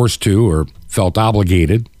kind of forced to or felt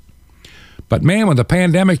obligated. But man, when the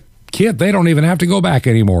pandemic hit, they don't even have to go back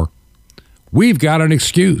anymore. We've got an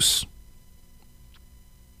excuse.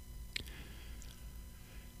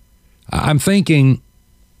 I'm thinking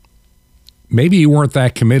maybe you weren't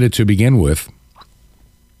that committed to begin with.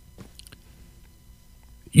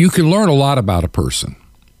 You can learn a lot about a person.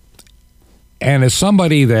 And as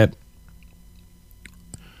somebody that,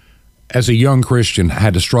 as a young Christian,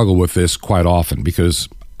 had to struggle with this quite often because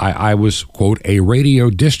I was, quote, a radio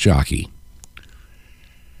disc jockey.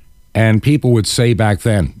 And people would say back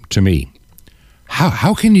then to me,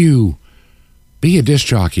 how can you be a disc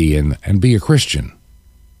jockey and be a Christian?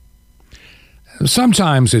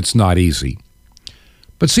 Sometimes it's not easy.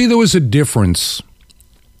 But see, there was a difference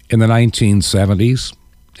in the 1970s,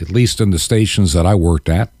 at least in the stations that I worked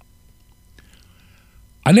at.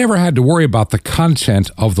 I never had to worry about the content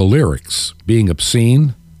of the lyrics being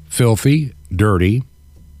obscene, filthy, dirty,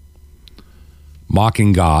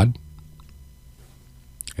 mocking God.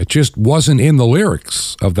 It just wasn't in the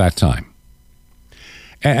lyrics of that time.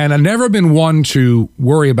 And I've never been one to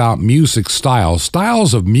worry about music styles.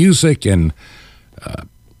 Styles of music and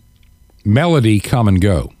melody come and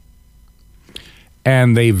go.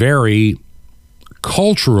 And they vary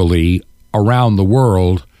culturally around the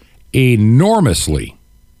world enormously.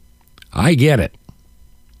 I get it.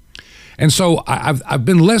 And so I've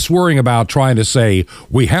been less worrying about trying to say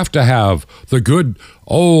we have to have the good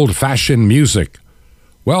old-fashioned music.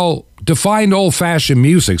 Well, define old-fashioned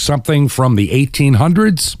music, something from the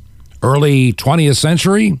 1800s, early 20th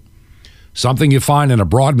century, something you find in a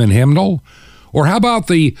Broadman hymnal, Or how about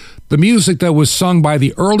the music that was sung by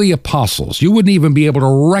the early apostles? You wouldn't even be able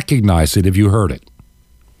to recognize it if you heard it.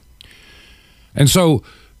 And so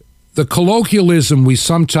the colloquialism we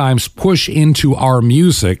sometimes push into our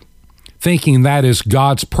music, thinking that is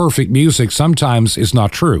God's perfect music, sometimes is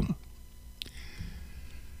not true.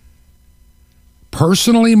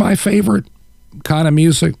 Personally, my favorite kind of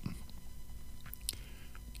music,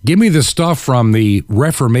 give me the stuff from the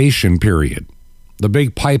Reformation period, the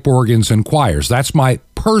big pipe organs and choirs. That's my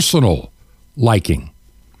personal liking.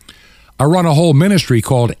 I run a whole ministry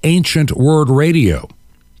called Ancient Word Radio,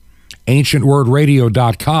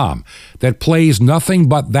 ancientwordradio.com, that plays nothing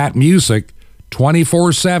but that music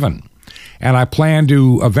 24/7. And I plan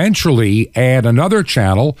to eventually add another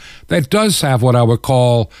channel that does have what I would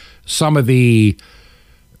call some of the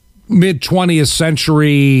mid-20th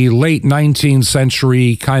century, late 19th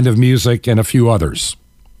century kind of music and a few others.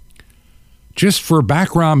 Just for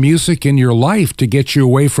background music in your life to get you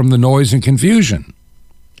away from the noise and confusion.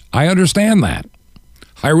 I understand that.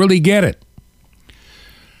 I really get it.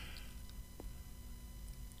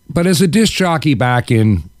 But as a disc jockey back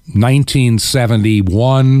in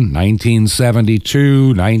 1971,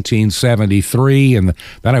 1972, 1973, and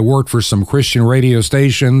then I worked for some Christian radio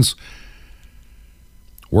stations.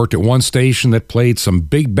 Worked at one station that played some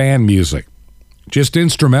big band music, just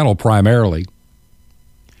instrumental primarily.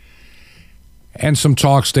 And some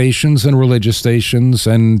talk stations and religious stations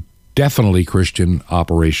and definitely Christian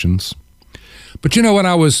operations. But you know, when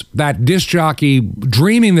I was that disc jockey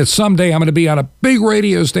dreaming that someday I'm going to be on a big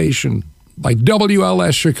radio station like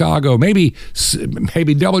WLS Chicago, maybe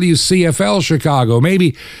WCFL Chicago,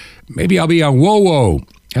 maybe I'll be on WOWO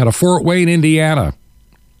out of Fort Wayne, Indiana,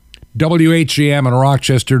 WHGM in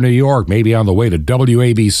Rochester, New York, maybe on the way to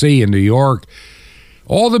WABC in New York.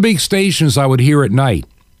 All the big stations I would hear at night,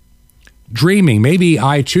 dreaming maybe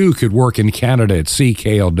I too could work in Canada at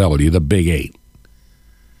CKLW, the Big 8.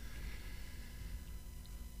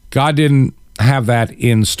 God didn't have that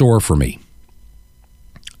in store for me.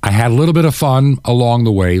 I had a little bit of fun along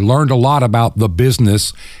the way, learned a lot about the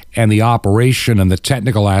business and the operation and the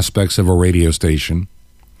technical aspects of a radio station.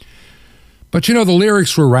 But you know, the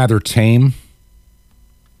lyrics were rather tame.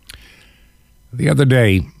 The other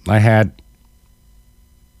day, I had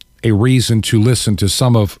a reason to listen to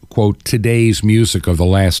some of, quote, today's music of the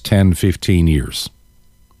last 10, 15 years.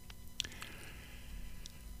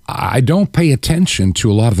 I don't pay attention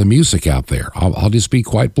to a lot of the music out there. I'll just be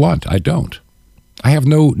quite blunt. I don't. I have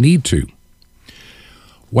no need to.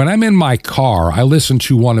 When I'm in my car, I listen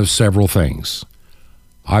to one of several things.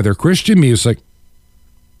 Either Christian music,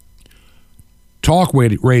 talk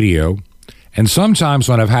radio, and sometimes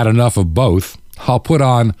when I've had enough of both, I'll put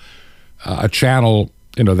on a channel,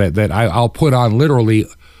 that I'll put on literally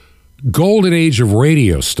golden age of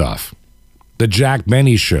radio stuff. The Jack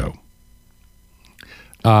Benny Show.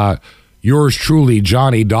 Yours truly,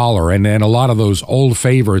 Johnny Dollar, and a lot of those old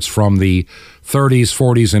favorites from the 30s,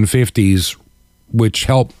 40s, and 50s, which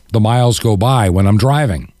help the miles go by when I'm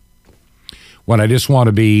driving. When I just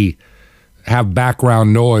want to have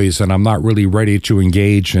background noise and I'm not really ready to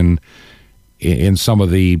engage in some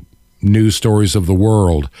of the news stories of the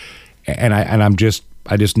world, and I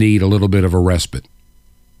just need a little bit of a respite.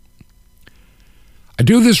 I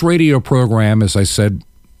do this radio program, as I said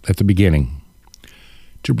at the beginning,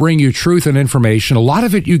 to bring you truth and information. A lot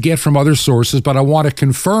of it you get from other sources, but I want to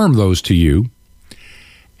confirm those to you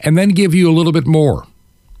and then give you a little bit more.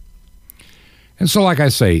 And so, like I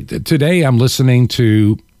say, today I'm listening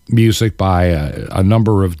to music by a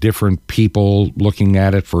number of different people, looking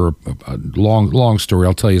at it for a long story.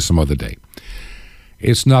 I'll tell you some other day.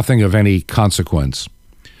 It's nothing of any consequence.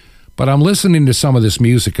 But I'm listening to some of this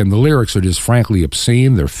music, and the lyrics are just frankly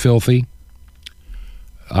obscene. They're filthy.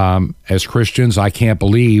 As Christians, I can't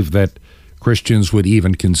believe that Christians would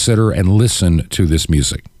even consider and listen to this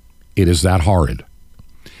music. It is that horrid.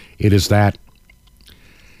 It is that,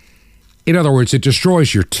 in other words, it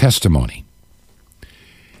destroys your testimony.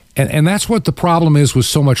 And that's what the problem is with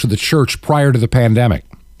so much of the church prior to the pandemic.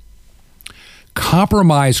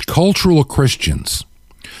 Compromised cultural Christians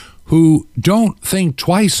who don't think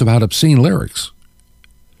twice about obscene lyrics,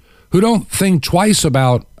 who don't think twice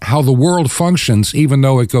about how the world functions, even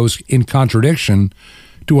though it goes in contradiction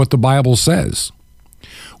to what the Bible says.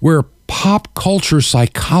 Where pop culture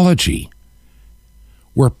psychology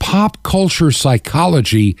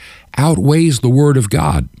outweighs the Word of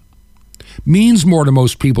God, means more to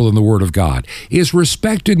most people than the Word of God, is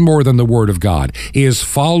respected more than the Word of God, is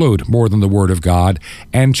followed more than the Word of God,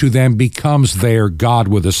 and to them becomes their God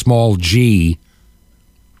with a small g.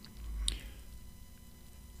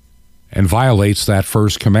 and violates that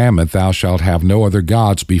first commandment, thou shalt have no other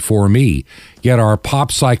gods before me. Yet our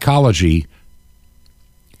pop psychology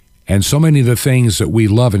and so many of the things that we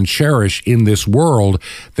love and cherish in this world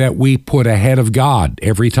that we put ahead of God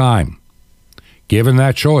every time. Given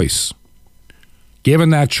that choice,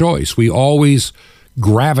 we always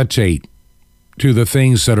gravitate to the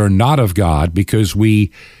things that are not of God because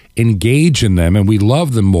we engage in them and we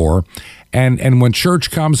love them more. And when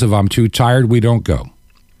church comes, if I'm too tired, we don't go.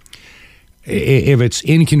 If it's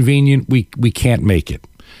inconvenient, we can't make it.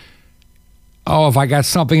 Oh, if I got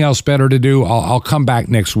something else better to do, I'll come back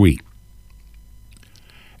next week.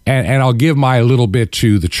 And I'll give my little bit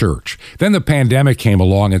to the church. Then the pandemic came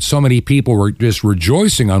along, and so many people were just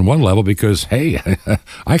rejoicing on one level because, hey,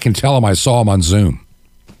 I can tell them I saw them on Zoom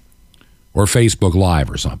or Facebook Live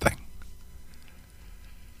or something.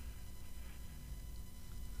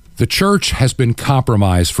 The church has been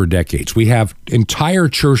compromised for decades. We have entire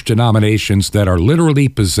church denominations that are literally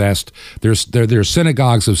possessed. They're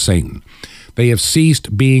synagogues of Satan. They have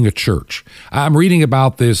ceased being a church. I'm reading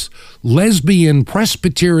about this lesbian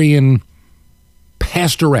Presbyterian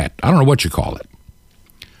pastorette. I don't know what you call it.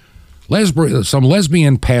 Some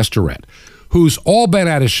lesbian pastorette who's all bent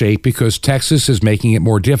out of shape because Texas is making it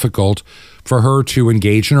more difficult for her to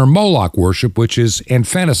engage in her Moloch worship, which is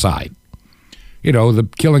infanticide. You know, the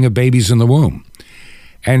killing of babies in the womb.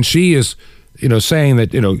 And she is, saying that,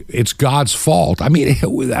 it's God's fault. I mean,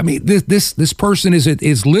 this person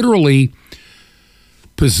is literally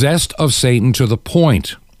possessed of Satan to the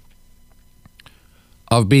point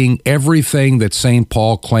of being everything that St.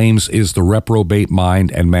 Paul claims is the reprobate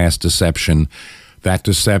mind and mass deception, that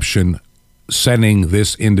deception sending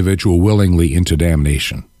this individual willingly into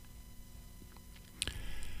damnation.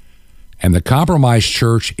 And the compromised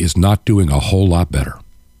church is not doing a whole lot better.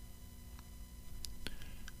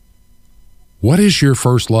 What is your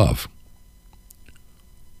first love?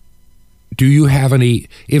 Do you have any,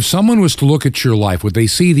 if someone was to look at your life, would they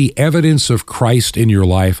see the evidence of Christ in your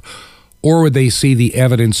life, or would they see the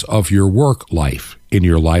evidence of your work life in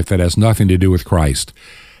your life that has nothing to do with Christ?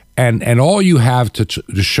 And all you have to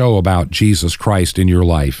show about Jesus Christ in your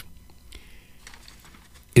life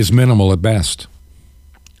is minimal at best.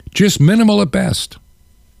 Just minimal at best.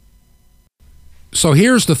 So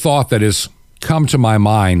here's the thought that has come to my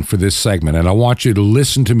mind for this segment, and I want you to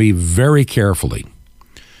listen to me very carefully.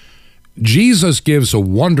 Jesus gives a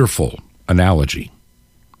wonderful analogy,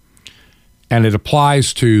 and it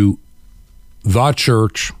applies to the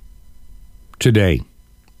church today.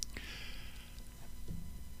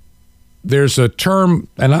 There's a term,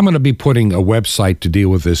 and I'm going to be putting a website to deal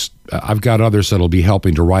with this. I've got others that'll be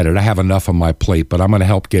helping to write it. I have enough on my plate, but I'm going to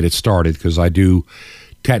help get it started because I'm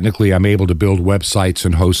able to build websites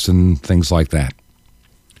and hosts and things like that.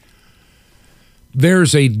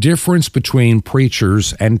 There's a difference between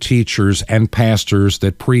preachers and teachers and pastors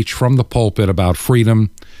that preach from the pulpit about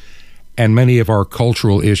freedom and many of our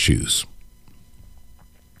cultural issues.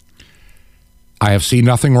 I have seen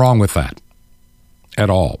nothing wrong with that at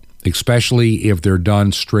all, especially if they're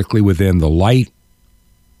done strictly within the light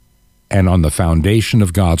and on the foundation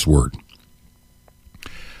of God's Word.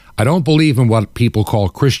 I don't believe in what people call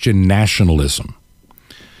Christian nationalism,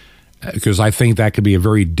 because I think that could be a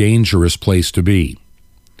very dangerous place to be.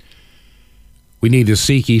 We need to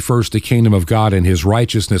seek ye first the kingdom of God and his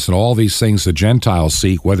righteousness, and all these things the Gentiles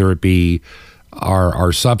seek, whether it be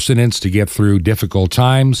our subsistence to get through difficult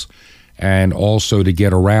times and also to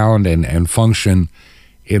get around and function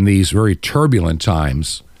in these very turbulent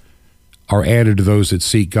times, are added to those that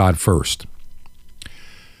seek God first.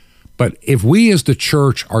 But if we as the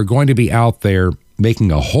church are going to be out there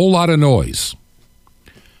making a whole lot of noise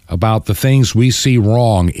about the things we see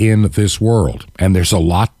wrong in this world, and there's a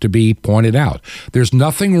lot to be pointed out. There's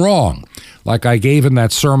nothing wrong, like I gave in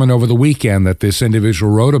that sermon over the weekend that this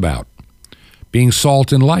individual wrote about, being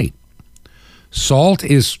salt and light. Salt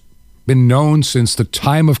has been known since the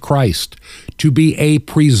time of Christ to be a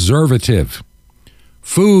preservative.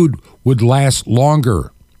 Food would last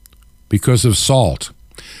longer because of salt.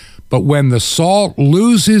 But when the salt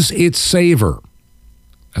loses its savor,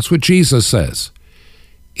 that's what Jesus says,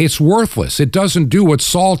 it's worthless. It doesn't do what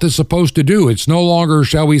salt is supposed to do. It's no longer,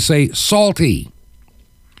 shall we say, salty.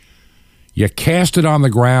 You cast it on the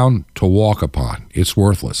ground to walk upon. It's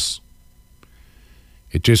worthless.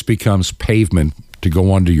 It just becomes pavement to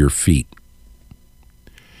go under your feet.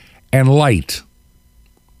 And light.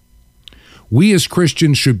 We as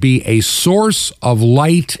Christians should be a source of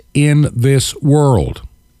light in this world.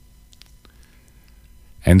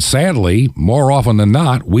 And sadly, more often than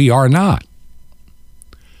not, we are not.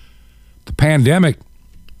 The pandemic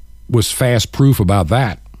was fast proof about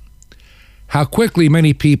that. how quickly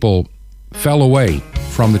many people fell away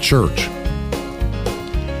from the church.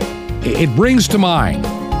 It brings to mind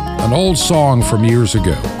an old song from years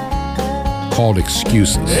ago called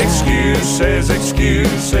Excuses.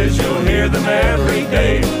 Excuses, you'll hear them every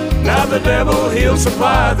day. Now the devil, he'll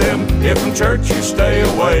supply them if from church you stay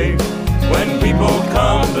away. When people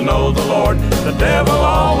come to know the Lord, the devil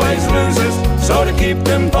always loses. So to keep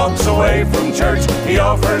them folks away from church, he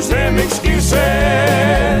offers them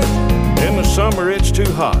excuses. In the summer it's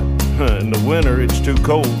too hot, in the winter it's too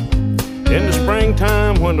cold. In the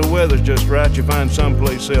springtime when the weather's just right, you find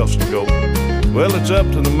someplace else to go. Well, it's up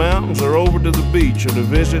to the mountains or over to the beach or to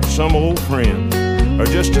visit some old friend, or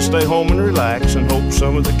just to stay home and relax and hope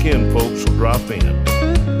some of the kin folks will drop in.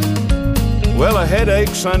 Well, a headache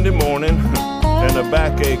Sunday morning and a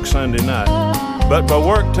backache Sunday night, but by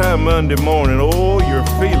work time Monday morning, oh, you're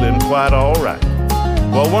feeling quite all right.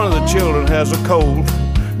 Well, one of the children has a cold.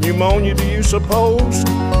 Pneumonia, do you suppose?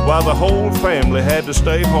 While the whole family had to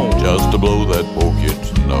stay home just to blow that poor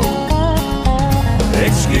kid's nose.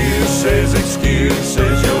 Excuses,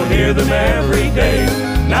 you'll hear them every day.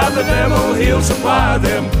 Now the devil, he'll supply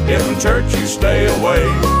them if from church you stay away.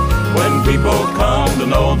 When people come to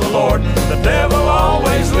know the Lord, the devil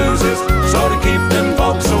always loses. So to keep them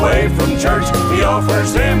folks away from church, he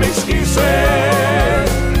offers them excuses.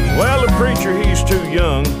 Well, the preacher, he's too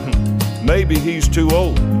young, maybe he's too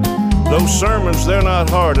old. Those sermons, they're not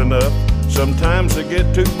hard enough, sometimes they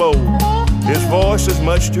get too bold. His voice is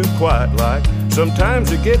much too quiet like,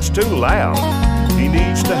 sometimes it gets too loud. He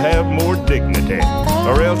needs to have more dignity,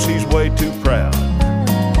 or else he's way too proud.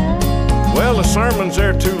 Well, the sermons,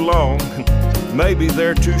 they're too long, maybe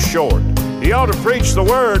they're too short. He ought to preach the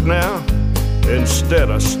word now, instead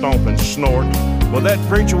of stomp and snort. Well, that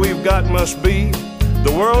preacher we've got must be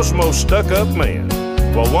the world's most stuck-up man.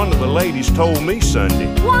 Well, one of the ladies told me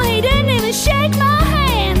Sunday, why, he didn't even shake my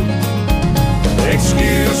hand.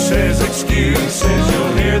 Excuses,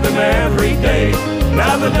 you'll hear them every day.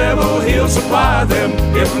 Now the devil, he'll supply them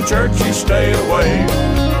if from church you stay away.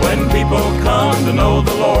 When people come to know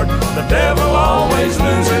the Lord, the devil always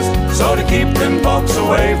loses. So to keep them folks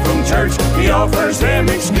away from church, he offers them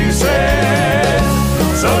excuses.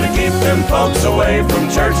 So to keep them folks away from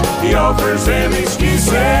church, he offers them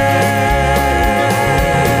excuses.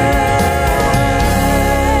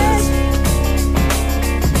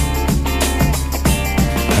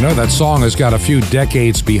 I know that song has got a few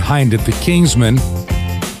decades behind it, the Kingsmen,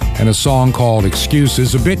 and a song called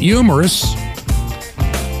Excuses, a bit humorous.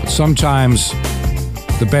 But sometimes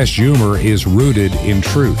the best humor is rooted in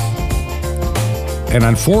truth. And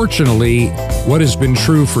unfortunately, what has been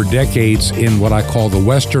true for decades in what I call the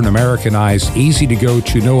Western Americanized,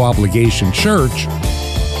 easy-to-go-to, no-obligation church,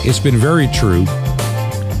 it's been very true.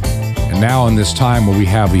 And now in this time where we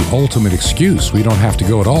have the ultimate excuse, we don't have to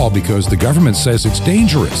go at all because the government says it's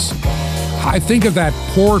dangerous. I think of that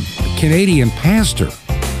poor Canadian pastor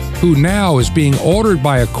who now is being ordered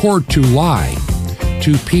by a court to lie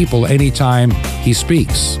to people anytime he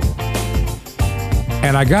speaks.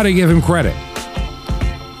 And I got to give him credit.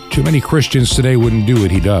 Too many Christians today wouldn't do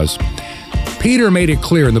what he does. Peter made it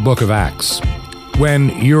clear in the book of Acts, when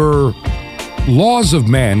your laws of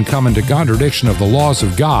men come into contradiction of the laws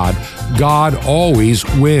of God, God always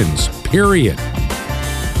wins, period.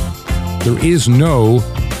 There is no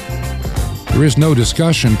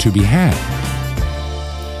discussion to be had.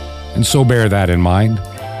 And so bear that in mind.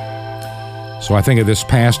 So I think of this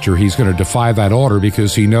pastor, he's going to defy that order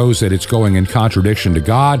because he knows that it's going in contradiction to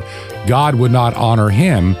God. God would not honor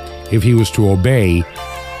him if he was to obey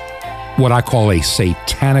what I call a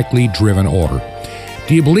satanically driven order.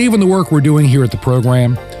 Do you believe in the work we're doing here at the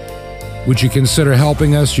program? Would you consider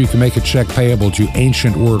helping us? You can make a check payable to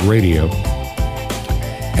Ancient Word Radio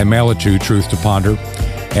and mail it to Truth to Ponder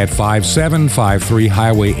at 5753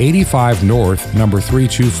 Highway 85 North, number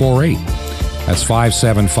 3248. That's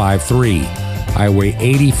 5753 Highway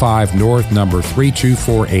 85 North, number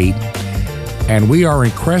 3248. And we are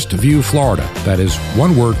in Crestview, Florida. That is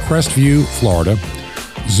one word, Crestview, Florida.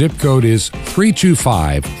 Zip code is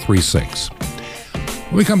 32536.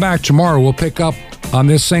 When we come back tomorrow, we'll pick up on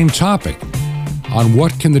this same topic, on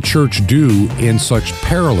what can the church do in such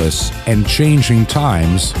perilous and changing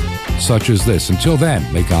times such as this. Until then,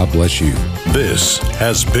 may God bless you. This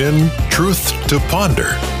has been Truth to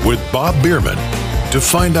Ponder with Bob Bierman. To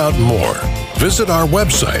find out more, visit our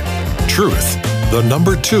website,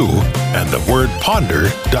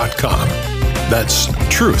 truth2ponder.com. That's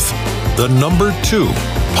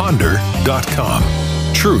truth2ponder.com.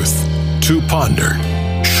 Truth to Ponder,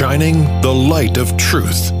 shining the light of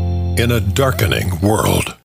truth in a darkening world.